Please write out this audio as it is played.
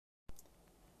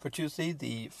For Tuesday,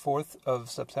 the 4th of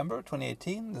September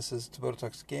 2018, this is Tabota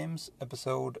Talks Games,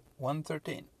 episode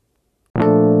 113.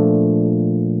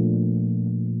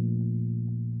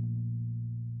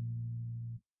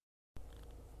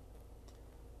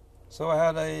 So I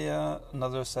had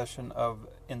another session of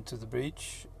Into the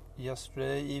Breach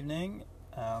yesterday evening,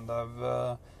 and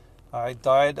I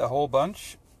died a whole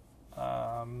bunch.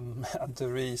 Had to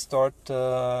restart,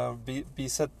 be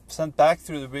sent back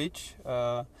through the breach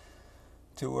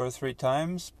 2 or 3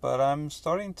 times, but I'm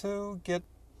starting to get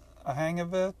a hang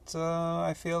of it.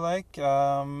 I feel like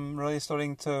really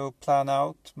starting to plan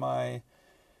out my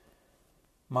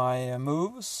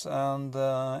moves and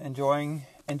enjoying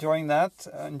that,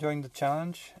 enjoying the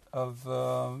challenge of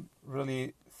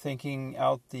really thinking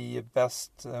out the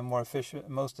best,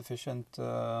 most efficient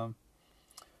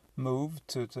move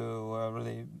to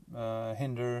really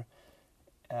hinder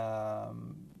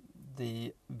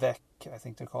the Vek, I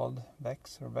think they're called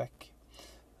Vex or Vek,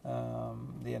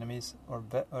 the enemies, or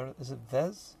is it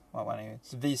Vez? Well, anyway,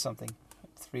 it's V something,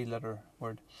 3-letter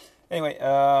word. Anyway,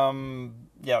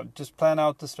 just plan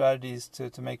out the strategies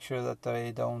to make sure that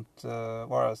they don't,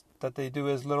 that they do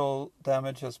as little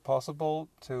damage as possible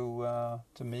to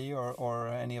me or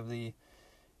any of the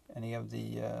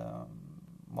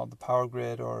the power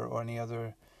grid or any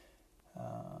other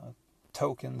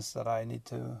tokens that I need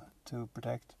to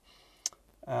protect.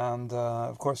 And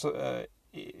of course,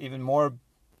 even more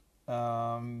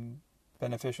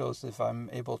beneficial is if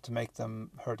I'm able to make them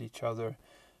hurt each other.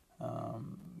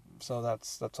 So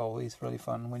that's always really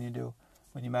fun when you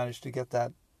manage to get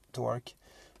that to work.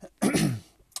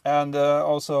 And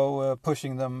also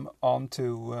pushing them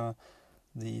onto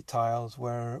the tiles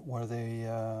where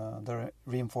their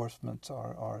reinforcements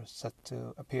are set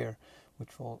to appear,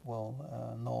 which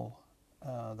will null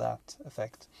that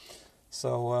effect.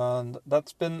 So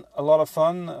that's been a lot of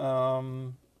fun.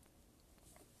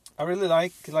 I really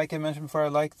like I mentioned before, I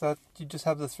like that you just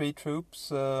have the 3 troops.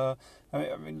 I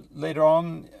mean later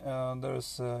on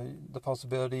there's the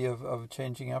possibility of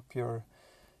changing up your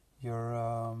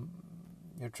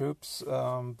troops,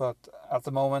 but at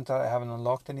the moment I haven't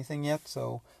unlocked anything yet,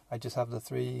 so I just have the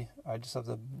 3. I just have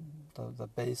the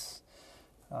base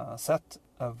set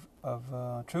of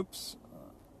troops,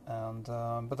 and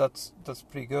but that's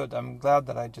pretty good. I'm glad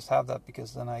that I just have that,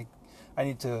 because then I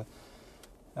need to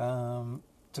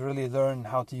really learn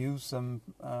how to use them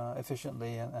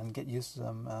efficiently and get used to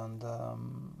them, and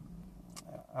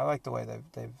I like the way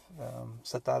they've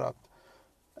set that up.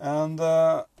 And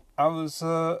I was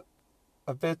a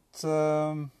bit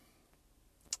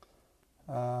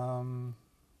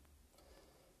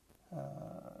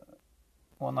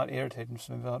not irritated, is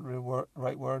maybe not the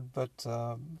right word, but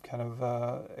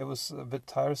it was a bit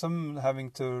tiresome having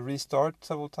to restart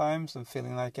several times and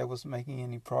feeling like I wasn't making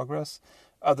any progress,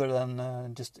 other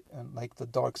than just like the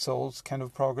Dark Souls kind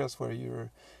of progress where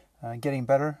you're getting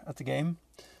better at the game.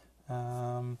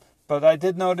 But I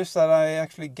did notice that I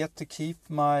actually get to keep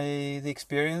the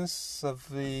experience of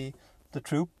the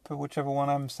troop, whichever one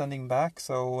I'm sending back.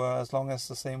 So as long as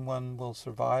the same one will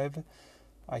survive,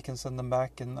 I can send them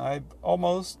back. And I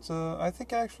almost, I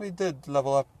think I actually did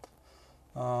level up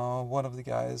one of the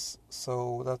guys,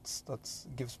 so that's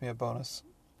gives me a bonus.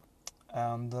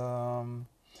 And I'm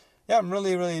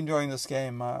really enjoying this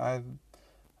game. I'm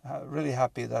really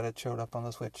happy that it showed up on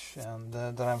the Switch, and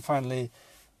that I'm finally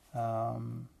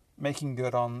making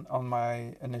good on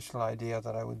my initial idea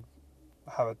that I would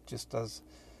have it just as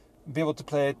be able to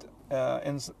play it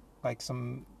in like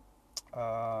some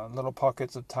little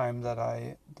pockets of time that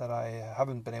I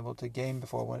haven't been able to game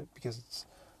before, because it's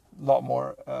a lot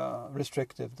more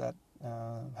restrictive, that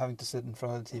having to sit in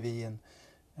front of the TV and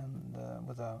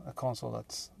with a console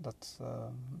that's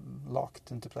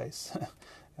locked into place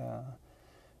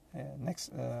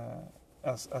next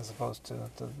as opposed to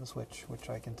the Switch, which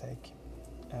I can take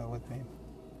with me.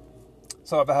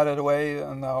 So I've had it away,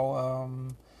 and now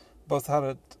both had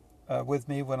it with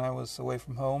me when I was away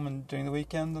from home and during the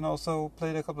weekend, and also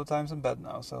played a couple of times in bed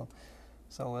now. So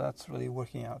that's really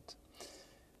working out.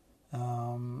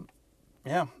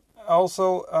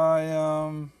 Also, I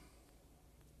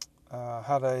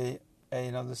had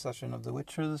another session of The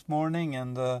Witcher this morning,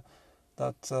 and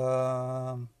that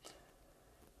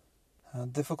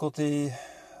difficulty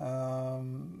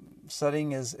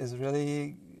setting is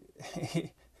really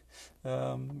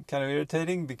kind of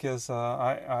irritating, because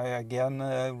I again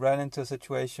ran into a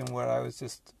situation where I was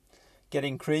just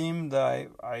getting creamed. I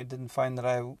didn't find that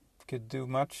I could do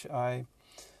much. I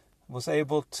was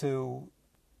able to,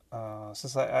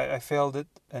 since I failed it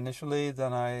initially,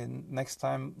 then next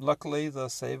time, luckily the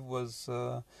save was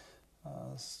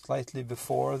slightly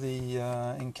before the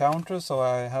encounter, so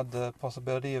I had the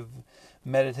possibility of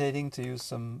meditating to use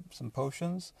some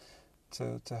potions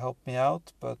to help me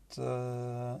out, but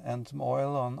and some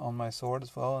oil on my sword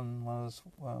as well, and one of those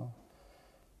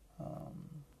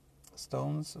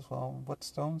stones as well, wet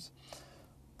stones.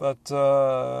 But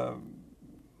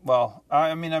well,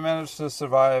 I mean, I managed to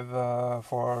survive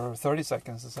for 30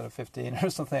 seconds instead of 15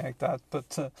 or something like that.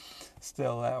 But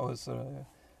still, that was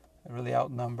really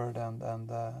outnumbered, and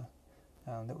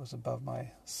it was above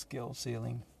my skill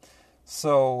ceiling.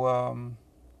 So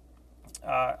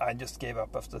I just gave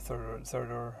up after third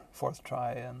or fourth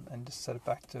try and just set it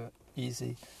back to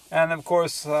easy. And of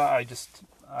course, I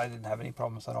didn't have any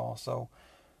problems at all. So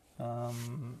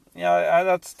yeah,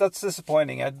 that's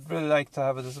disappointing. I'd really like to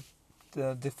have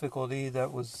a difficulty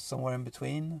that was somewhere in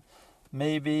between.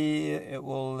 Maybe it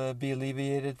will be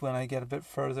alleviated when I get a bit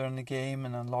further in the game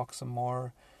and unlock some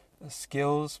more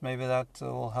skills. Maybe that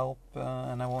will help,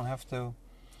 and I won't have to.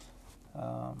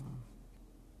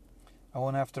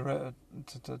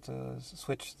 To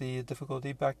switch the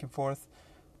difficulty back and forth.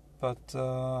 But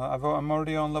I'm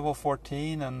already on level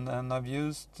 14, and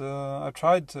I've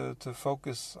tried to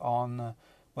focus on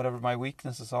whatever my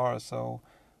weaknesses are. So.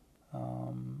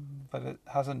 But it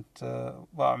hasn't,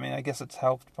 well, I mean, I guess it's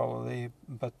helped probably,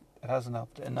 but it hasn't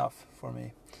helped enough for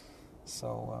me.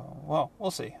 So, well,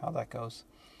 we'll see how that goes.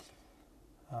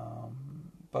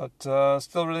 But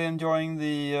still really enjoying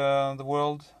the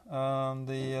world,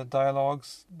 the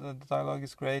dialogues. The dialogue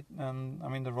is great, and I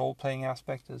mean the role-playing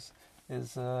aspect is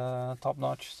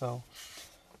top-notch. So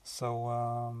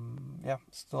yeah,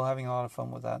 still having a lot of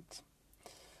fun with that.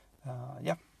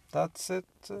 Yeah, that's it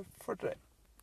for today.